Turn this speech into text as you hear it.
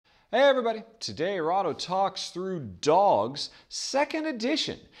Hey everybody, today Rahdo talks through Dogs, second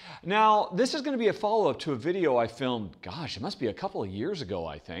edition. Now, this is going to be a follow-up to a video I filmed, gosh, it must be a couple of years ago,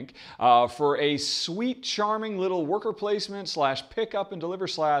 I think, for a sweet, charming little worker placement slash pick up and deliver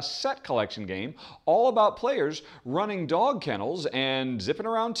slash set collection game, all about players running dog kennels and zipping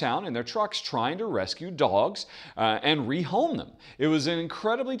around town in their trucks trying to rescue dogs and rehome them. It was an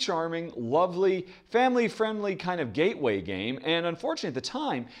incredibly charming, lovely, family-friendly kind of gateway game, and unfortunately at the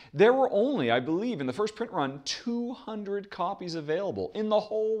time, there were only, I believe, in the first print run, 200 copies available in the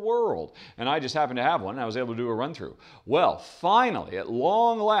whole world. And I just happened to have one, and I was able to do a run-through. Well, finally, at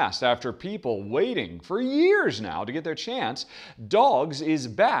long last, after people waiting for years now to get their chance, Dogs is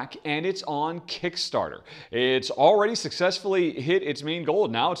back, and it's on Kickstarter. It's already successfully hit its main goal.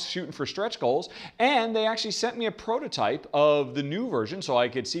 Now it's shooting for stretch goals, and they actually sent me a prototype of the new version so I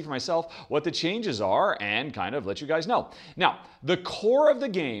could see for myself what the changes are and kind of let you guys know. Now, the core of the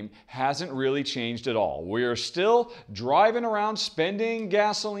game hasn't really changed at all. We're still driving around spending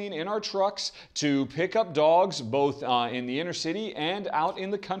gasoline in our trucks to pick up dogs both in the inner city and out in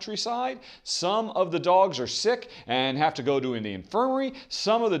the countryside. Some of the dogs are sick and have to go to the infirmary.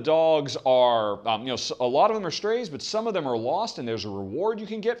 Some of the dogs are, a lot of them are strays, but some of them are lost, and there's a reward you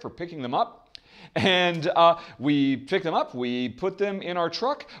can get for picking them up. And we pick them up, we put them in our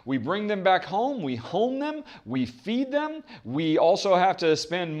truck, we bring them back home, we home them, we feed them. We also have to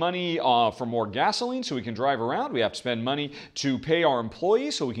spend money for more gasoline so we can drive around. We have to spend money to pay our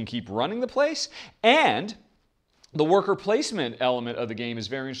employees so we can keep running the place. And the worker placement element of the game is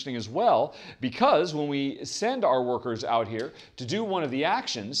very interesting as well, because when we send our workers out here to do one of the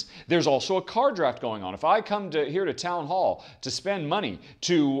actions, there's also a card draft going on. If I come here to Town Hall to spend money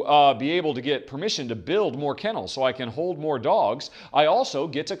to be able to get permission to build more kennels so I can hold more dogs, I also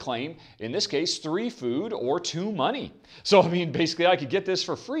get to claim, in this case, 3 food or 2 money. So, I mean, basically I could get this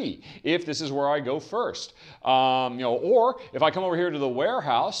for free if this is where I go first. Or if I come over here to the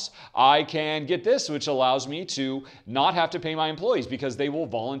warehouse, I can get this, which allows me to not have to pay my employees because they will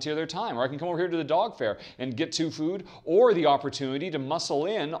volunteer their time. Or I can come over here to the dog fair and get 2 food, or the opportunity to muscle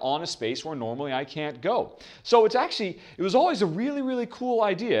in on a space where normally I can't go. So it was always a really, really cool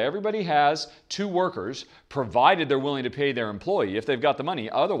idea. Everybody has 2 workers, provided they're willing to pay their employee if they've got the money.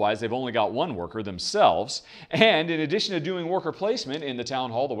 Otherwise, they've only got 1 worker themselves. And in addition to doing worker placement in the town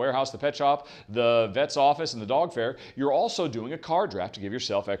hall, the warehouse, the pet shop, the vet's office, and the dog fair, you're also doing a card draft to give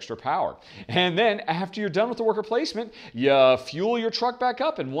yourself extra power. And then after you're done with the worker placement, you fuel your truck back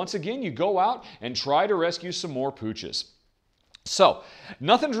up, and once again, you go out and try to rescue some more pooches. So,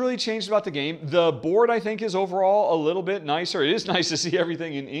 nothing's really changed about the game. The board, I think, is overall a little bit nicer. It is nice to see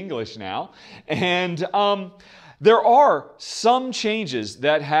everything in English now. And there are some changes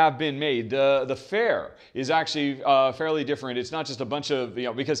that have been made. The fair is actually fairly different. It's not just a bunch of,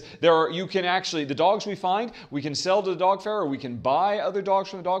 because the dogs we find, we can sell to the dog fair, or we can buy other dogs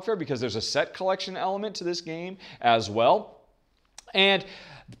from the dog fair, because there's a set collection element to this game as well. And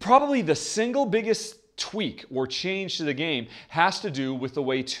probably the single biggest tweak or change to the game has to do with the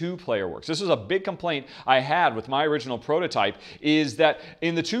way 2-player works. This was a big complaint I had with my original prototype, is that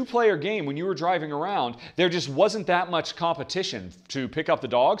in the 2-player game, when you were driving around, there just wasn't that much competition to pick up the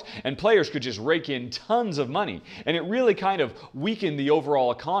dogs, and players could just rake in tons of money, and it really kind of weakened the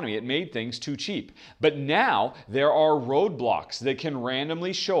overall economy. It made things too cheap. But now there are roadblocks that can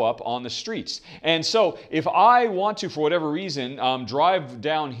randomly show up on the streets, and so if I want to, for whatever reason, drive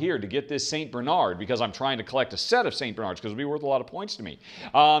down here to get this St. Bernard, because I'm trying to collect a set of St. Bernards, because it would be worth a lot of points to me.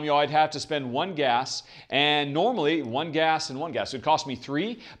 I'd have to spend 1 gas, and normally 1 gas and 1 gas. So it'd cost me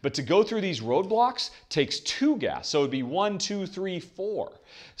 3, but to go through these roadblocks takes 2 gas. So it'd be 1, 2, 3, 4.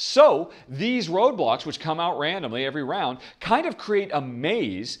 So these roadblocks, which come out randomly every round, kind of create a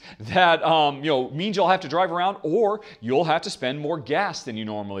maze that means you'll have to drive around, or you'll have to spend more gas than you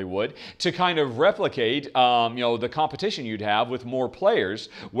normally would to kind of replicate the competition you'd have with more players,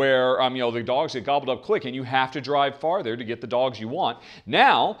 where the dogs get gobbled up quick and you have to drive farther to get the dogs you want.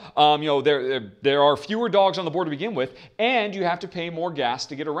 Now there are fewer dogs on the board to begin with, and you have to pay more gas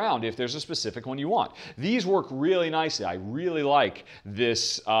to get around if there's a specific one you want. These work really nicely. I really like this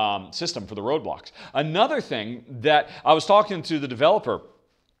system for the roadblocks. Another thing that I was talking to the developer,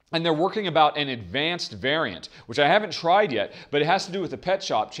 and they're working about an advanced variant, which I haven't tried yet, but it has to do with the pet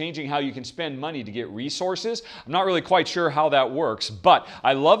shop, changing how you can spend money to get resources. I'm not really quite sure how that works, but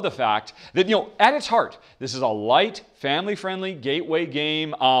I love the fact that, at its heart, this is a light, family-friendly gateway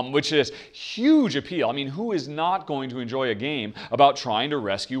game, which is huge appeal. I mean, who is not going to enjoy a game about trying to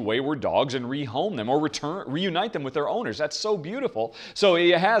rescue wayward dogs and rehome them or reunite them with their owners? That's so beautiful. So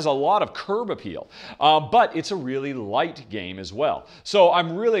it has a lot of curb appeal, but it's a really light game as well. So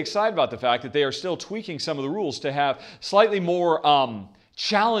I'm really excited about the fact that they are still tweaking some of the rules to have slightly more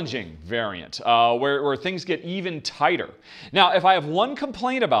challenging variant where things get even tighter. Now, if I have one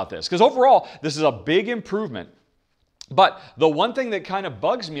complaint about this, because overall this is a big improvement, but the one thing that kind of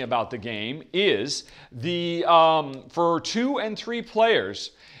bugs me about the game is the for 2 and 3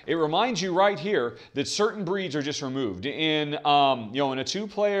 players, it reminds you right here that certain breeds are just removed. In in a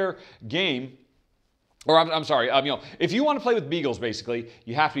 2-player game, or I'm sorry, if you want to play with beagles, basically,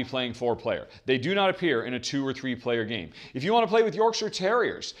 you have to be playing 4-player. They do not appear in a 2 or 3-player game. If you want to play with Yorkshire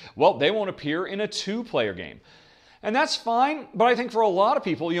Terriers, well, they won't appear in a 2-player game. And that's fine, but I think for a lot of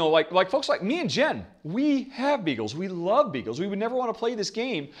people, like folks like me and Jen, we have beagles. We love beagles. We would never want to play this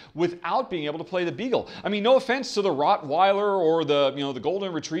game without being able to play the beagle. I mean, no offense to the Rottweiler or the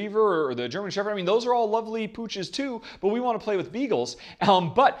Golden Retriever or the German Shepherd. I mean, those are all lovely pooches too, but we want to play with beagles.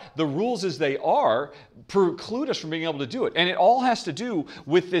 But the rules as they are preclude us from being able to do it. And it all has to do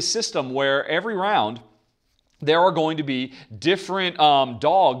with this system where every round, there are going to be different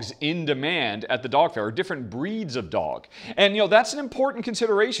dogs in demand at the dog fair, or different breeds of dog. And that's an important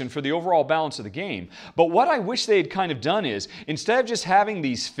consideration for the overall balance of the game. But what I wish they had kind of done is, instead of just having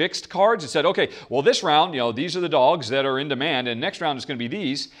these fixed cards, it said, okay, well this round, these are the dogs that are in demand, and next round is going to be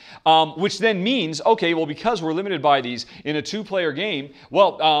these, which then means, okay, well because we're limited by these in a 2-player game,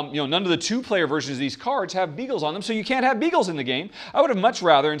 well, none of the 2-player versions of these cards have beagles on them, so you can't have beagles in the game. I would have much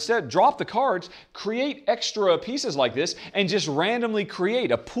rather instead drop the cards, create extra pieces like this, and just randomly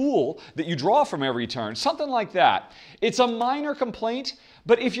create a pool that you draw from every turn, something like that. It's a minor complaint,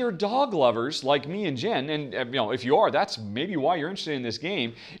 but if you're dog lovers like me and Jen, and if you are, that's maybe why you're interested in this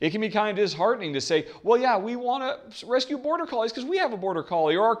game, it can be kind of disheartening to say, well, yeah, we want to rescue border collies because we have a border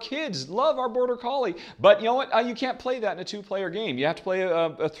collie, or our kids love our border collie, but you know what? You can't play that in a 2-player game. You have to play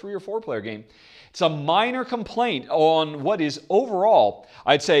a 3 or 4-player game. It's a minor complaint on what is overall,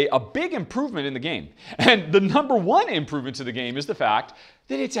 I'd say, a big improvement in the game. And the number one improvement to the game is the fact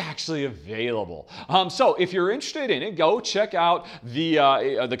that it's actually available. So if you're interested in it, go check out the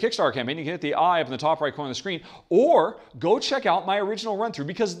Kickstarter campaign. You can hit the eye up in the top right corner of the screen, or go check out my original run through,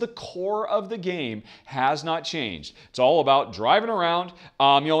 because the core of the game has not changed. It's all about driving around,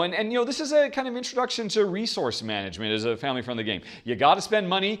 this is a kind of introduction to resource management as a family-friendly game. You got to spend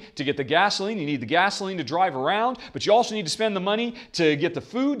money to get the gasoline. You need the gasoline to drive around, but you also need to spend the money to get the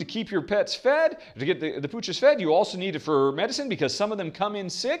food to keep your pets fed, to get the pooches fed. You also need it for medicine, because some of them come in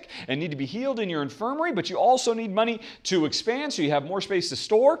sick and need to be healed in your infirmary, but you also need money to expand so you have more space to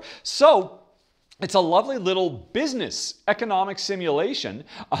store. So it's a lovely little business economic simulation,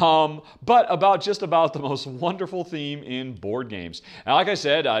 but just about the most wonderful theme in board games. And like I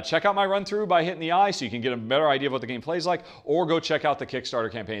said, check out my run through by hitting the eye so you can get a better idea of what the game plays like, or go check out the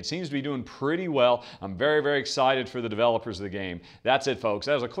Kickstarter campaign. It seems to be doing pretty well. I'm very, very excited for the developers of the game. That's it, folks.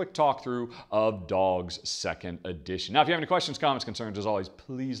 That was a quick talk through of Dogs 2nd Edition. Now, if you have any questions, comments, concerns, as always,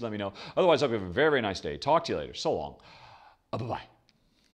 please let me know. Otherwise, I hope you have a very, very nice day. Talk to you later. So long. Bye-bye.